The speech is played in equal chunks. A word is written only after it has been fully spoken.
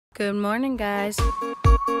Good morning, guys.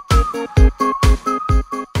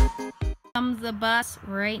 Comes the bus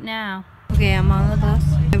right now. Okay, I'm on the bus.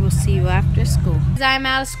 I will see you after school. I'm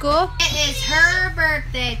out of school. It is her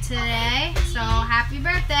birthday today, so happy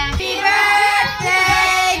birthday. Happy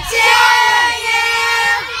birthday to you.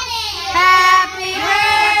 Happy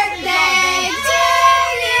birthday to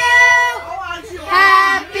you.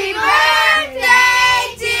 Happy birthday,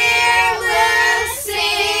 dear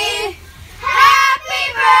Lucy. Happy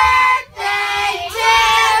birthday to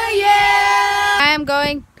you. I am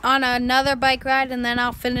going on another bike ride and then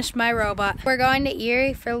I'll finish my robot. We're going to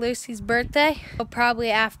Erie for Lucy's birthday, so probably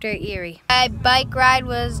after Erie. My bike ride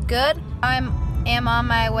was good. I am on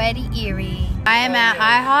my way to Erie. I am at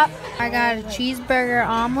IHOP. I got a cheeseburger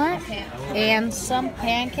omelet and some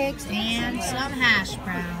pancakes and some hash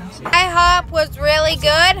browns. IHOP was really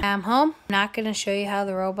good. I'm home. I'm not going to show you how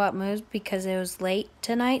the robot moves because it was late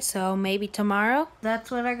tonight, so maybe tomorrow. That's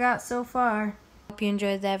what I got so far. Hope you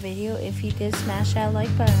enjoyed that video. If you did, smash that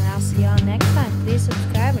like button. I'll see y'all next time. Please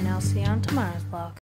subscribe and I'll see you on tomorrow's vlog.